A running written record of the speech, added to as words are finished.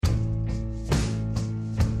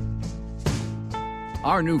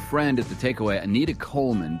Our new friend at the takeaway, Anita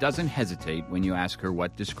Coleman, doesn't hesitate when you ask her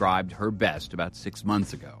what described her best about 6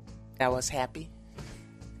 months ago. I was happy.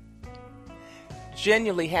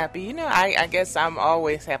 Genuinely happy. You know, I guess I'm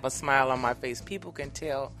always have a smile on my face. People can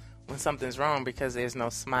tell when something's wrong because there's no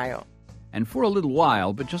smile. And for a little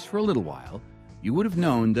while, but just for a little while, you would have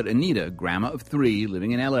known that Anita, grandma of 3 living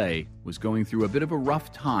in L.A., was going through a bit of a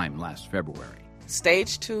rough time last February.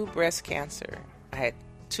 Stage 2 breast cancer. I had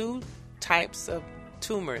 2 types of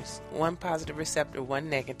tumors, 1 positive receptor, 1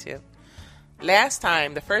 negative.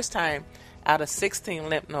 The first time, out of 16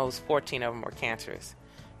 lymph nodes, 14 of them were cancerous.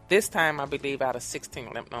 This time, I believe out of 16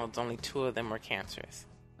 lymph nodes, only 2 of them were cancerous.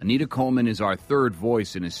 Anita Coleman is our third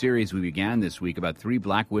voice in a series we began this week about 3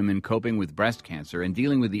 black women coping with breast cancer and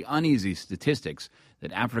dealing with the uneasy statistics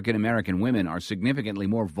that African-American women are significantly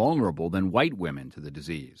more vulnerable than white women to the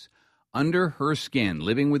disease. Under Her Skin,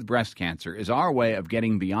 Living with Breast Cancer is our way of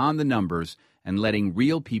getting beyond the numbers and letting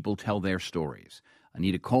real people tell their stories.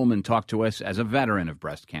 Anita Coleman talked to us as a veteran of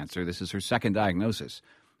breast cancer. This is her second diagnosis.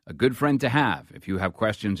 A good friend to have if you have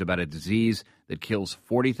questions about a disease that kills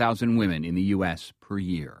 40,000 women in the U.S. per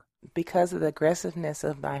year. Because of the aggressiveness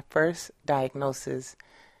of my first diagnosis,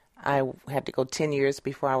 I had to go 10 years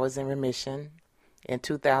before I was in remission. In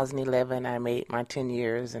 2011, I made my 10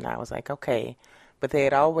 years, and I was like, okay. But they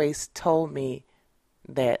had always told me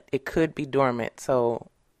that it could be dormant. So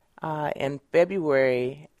in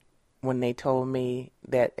February, when they told me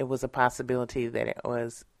that it was a possibility that it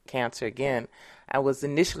was cancer again, I was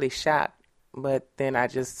initially shocked, but then I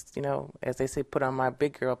just, as they say, put on my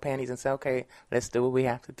big girl panties and say, okay, let's do what we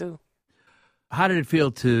have to do. How did it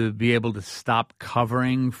feel to be able to stop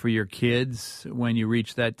covering for your kids when you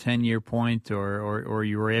reached that 10-year point, or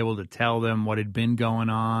you were able to tell them what had been going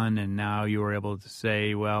on, and now you were able to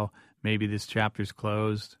say, well, maybe this chapter's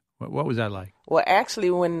closed? What was that like? Well,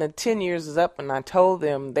 actually, when the 10 years was up and I told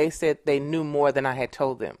them, they said they knew more than I had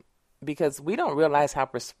told them, because we don't realize how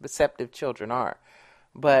receptive children are.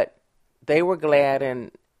 But they were glad,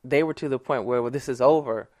 and they were to the point where, well, this is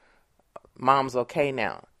over. Mom's okay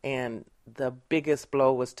now. And the biggest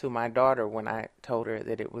blow was to my daughter when I told her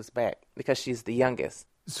that it was back, because she's the youngest.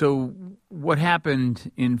 So what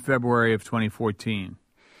happened in February of 2014?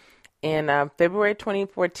 In February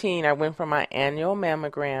 2014, I went for my annual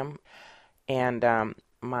mammogram, and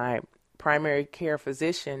my primary care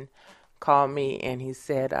physician called me, and he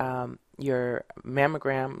said, your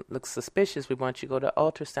mammogram looks suspicious. We want you to go to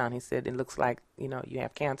ultrasound. He said, it looks like, you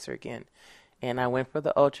have cancer again. And I went for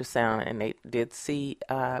the ultrasound, and they did see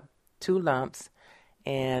 2 lumps,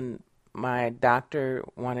 and my doctor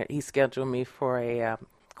he scheduled me for a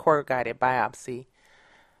core-guided biopsy.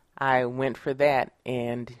 I went for that,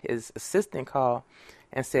 and his assistant called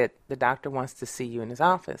and said, the doctor wants to see you in his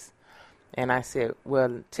office. And I said,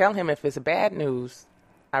 well, tell him if it's bad news,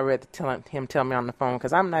 I'd rather tell me on the phone,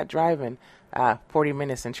 because I'm not driving 40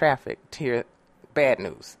 minutes in traffic to hear bad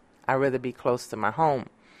news. I'd rather be close to my home.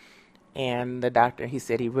 And the doctor, he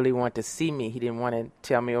said he really wanted to see me. He didn't want to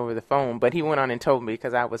tell me over the phone, but he went on and told me,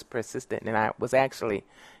 because I was persistent, and I was actually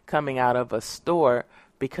coming out of a store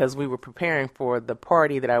because we were preparing for the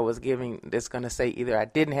party that I was giving that's going to say either I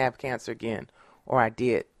didn't have cancer again or I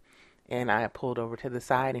did. And I pulled over to the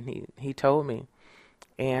side, and he told me.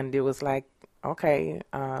 And it was like, okay,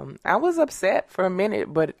 I was upset for a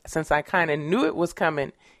minute, but since I kind of knew it was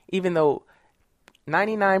coming, even though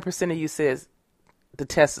 99% of you says the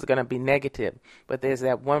test is going to be negative, but there's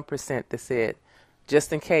that 1% that said,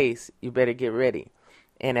 just in case, you better get ready.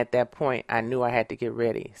 And at that point, I knew I had to get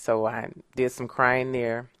ready. So I did some crying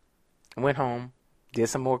there, went home, did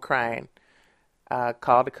some more crying,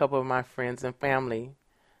 called a couple of my friends and family,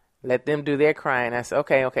 let them do their crying. I said,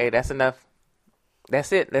 okay, that's enough.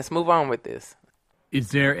 That's it. Let's move on with this.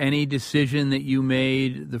 Is there any decision that you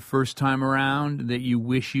made the first time around that you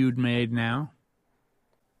wish you'd made now?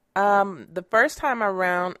 The first time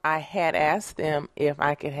around, I had asked them if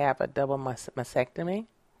I could have a double mastectomy.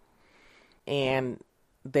 And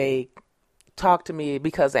they talked to me,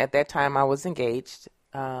 because at that time I was engaged.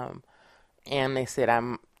 And they said,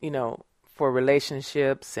 I'm, for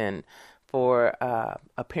relationships and for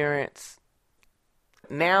appearance.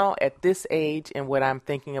 Now at this age and what I'm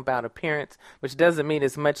thinking about appearance, which doesn't mean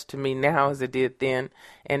as much to me now as it did then.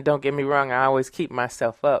 And don't get me wrong, I always keep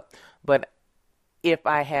myself up. But if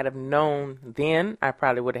I had have known then, I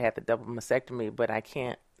probably would have had the double mastectomy. But I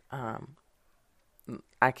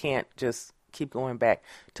can't just keep going back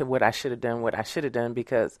to what I should have done,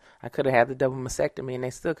 because I could have had the double mastectomy and they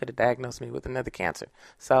still could have diagnosed me with another cancer.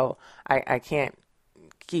 So I can't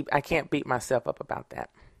beat myself up about that.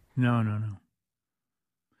 No.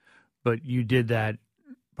 But you did that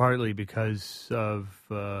partly because of,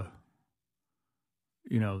 the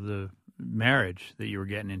marriage that you were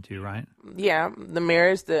getting into, right? Yeah, the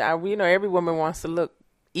marriage. Every woman wants to look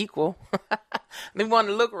equal. They want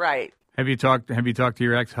to look right. Have you talked to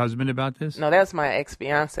your ex-husband about this? No, that's my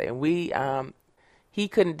ex-fiance. He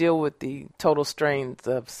couldn't deal with the total strains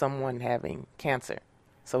of someone having cancer,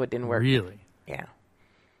 so it didn't work. Really? Yeah.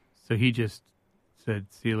 So he just said,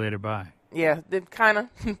 "See you later, bye." Yeah, it kind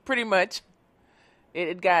of, pretty much.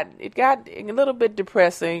 It got a little bit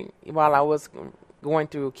depressing while I was going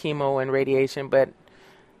through chemo and radiation, but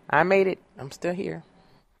I made it. I'm still here.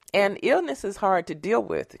 And illness is hard to deal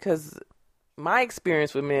with because my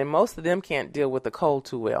experience with men, most of them can't deal with the cold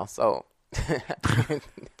too well. So,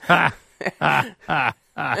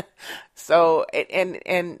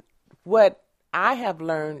 and what I have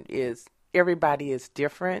learned is everybody is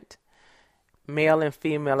different, male and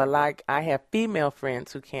female alike. I have female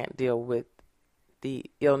friends who can't deal with the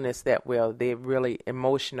illness that well. They're really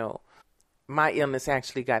emotional. My illness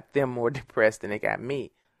actually got them more depressed than it got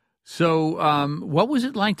me. So what was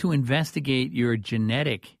it like to investigate your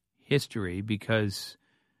genetic history? Because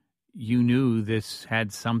you knew this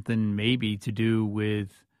had something maybe to do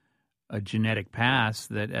with a genetic past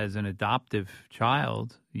that as an adoptive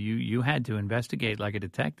child, you had to investigate like a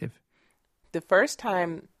detective. The first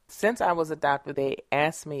time since I was adopted, they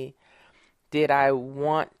asked me, did I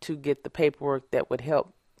want to get the paperwork that would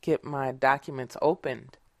help get my documents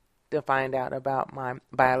opened to find out about my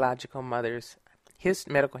biological mother's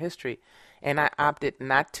medical history. And I opted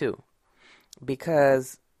not to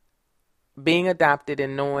because being adopted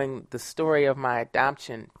and knowing the story of my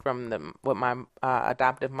adoption from what my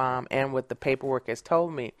adoptive mom and what the paperwork has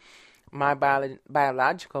told me, my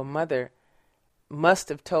biological mother must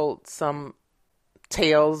have told some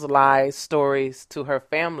tales, lies, stories to her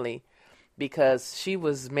family because she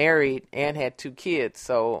was married and had 2 kids.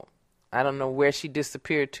 So I don't know where she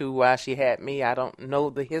disappeared to while she had me. I don't know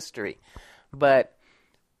the history. But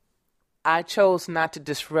I chose not to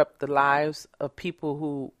disrupt the lives of people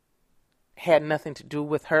who had nothing to do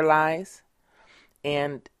with her lies.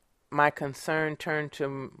 And my concern turned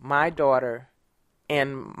to my daughter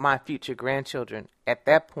and my future grandchildren at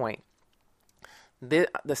that point. The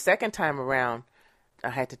second time around, I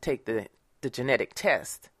had to take the genetic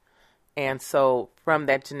test. And so from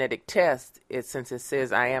that genetic test, since it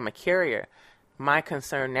says I am a carrier, my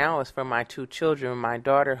concern now is for my 2 children. My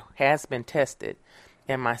daughter has been tested,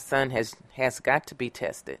 and my son has got to be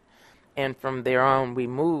tested. And from there on, we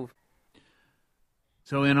move.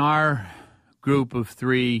 So in our group of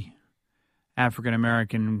 3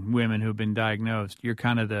 African-American women who've been diagnosed, you're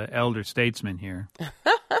kind of the elder statesman here.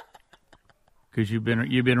 Because you've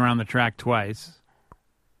been around the track twice.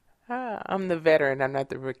 I'm the veteran. I'm not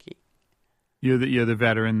the rookie. You're the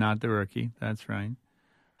veteran, not the rookie. That's right.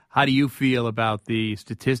 How do you feel about the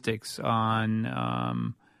statistics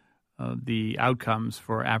on the outcomes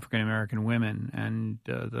for African American women and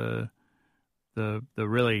the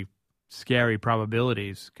really scary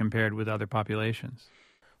probabilities compared with other populations?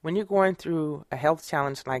 When you're going through a health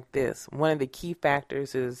challenge like this, one of the key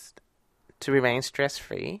factors is to remain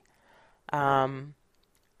stress-free,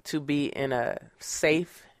 to be in a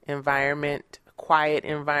safe environment, quiet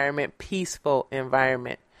environment, peaceful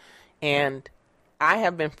environment. And I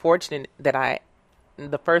have been fortunate that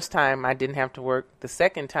the first time I didn't have to work. The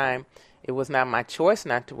second time, it was not my choice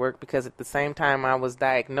not to work because at the same time I was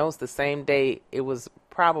diagnosed, the same day it was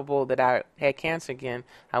probable that I had cancer again,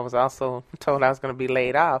 I was also told I was going to be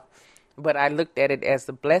laid off. But I looked at it as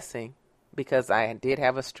a blessing because I did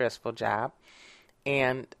have a stressful job.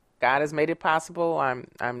 And God has made it possible.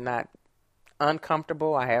 I'm not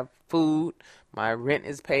uncomfortable. I have food. My rent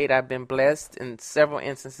is paid. I've been blessed in several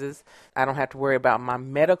instances. I don't have to worry about my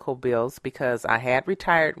medical bills because I had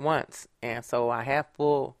retired once, and so I have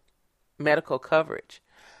full medical coverage.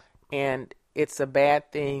 And it's a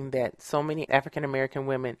bad thing that so many African American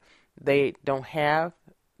women, they don't have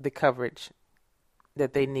the coverage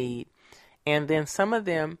that they need. And then some of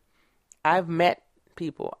them, I've met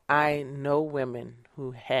people, I know women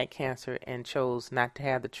who had cancer and chose not to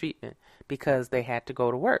have the treatment because they had to go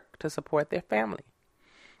to work to support their family.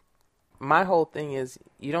 My whole thing is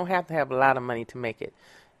you don't have to have a lot of money to make it.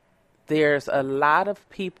 There's a lot of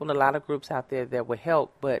people, a lot of groups out there that would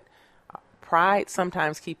help, but pride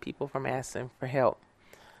sometimes keeps people from asking for help.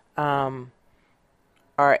 Our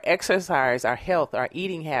exercise, our health, our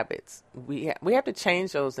eating habits, we have to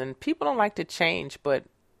change those, and people don't like to change, but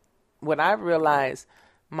what I've realized,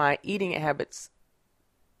 my eating habits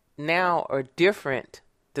now are different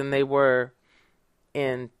than they were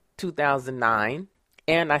in 2009.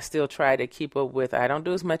 And I still try to keep up with, I don't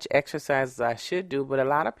do as much exercise as I should do, but a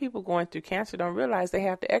lot of people going through cancer don't realize they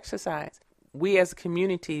have to exercise. We as a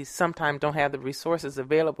community sometimes don't have the resources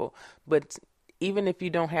available, but even if you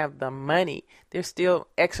don't have the money, there's still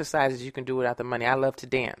exercises you can do without the money. I love to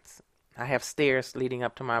dance. I have stairs leading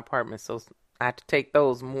up to my apartment, so I have to take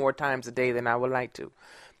those more times a day than I would like to.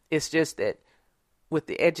 It's just that with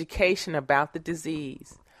the education about the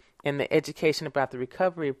disease and the education about the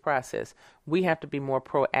recovery process, we have to be more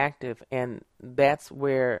proactive, and that's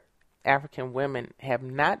where African women have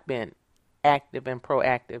not been active and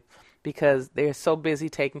proactive because they're so busy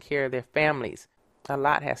taking care of their families. A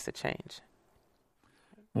lot has to change.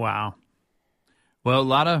 Wow. Well, a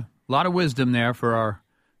lot of wisdom there for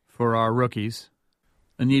our rookies.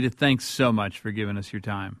 Anita, thanks so much for giving us your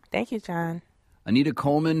time. Thank you, John. Anita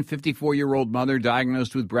Coleman, 54-year-old mother,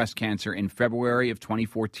 diagnosed with breast cancer in February of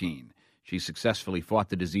 2014. She successfully fought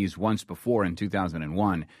the disease once before in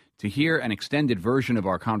 2001. To hear an extended version of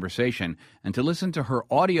our conversation and to listen to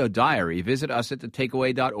her audio diary, visit us at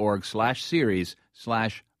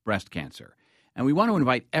thetakeaway.org/series/breast cancer. And we want to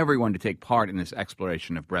invite everyone to take part in this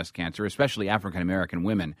exploration of breast cancer, especially African-American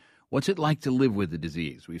women. What's it like to live with the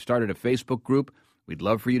disease? We've started a Facebook group. We'd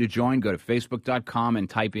love for you to join. Go to Facebook.com and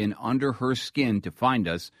type in Under Her Skin to find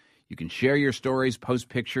us. You can share your stories, post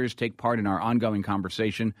pictures, take part in our ongoing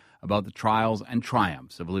conversation about the trials and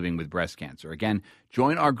triumphs of living with breast cancer. Again,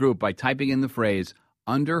 join our group by typing in the phrase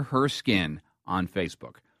Under Her Skin on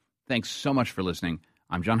Facebook. Thanks so much for listening.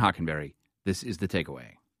 I'm John Hockenberry. This is The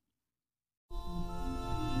Takeaway.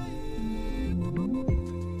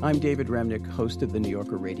 I'm David Remnick, host of the New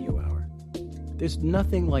Yorker Radio Hour. There's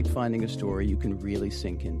nothing like finding a story you can really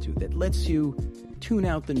sink into that lets you tune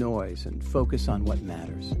out the noise and focus on what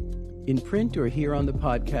matters. In print or here on the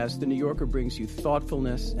podcast, The New Yorker brings you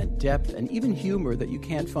thoughtfulness and depth and even humor that you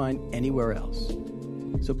can't find anywhere else.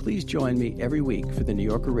 So please join me every week for the New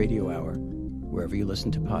Yorker Radio Hour, wherever you listen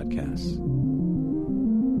to podcasts.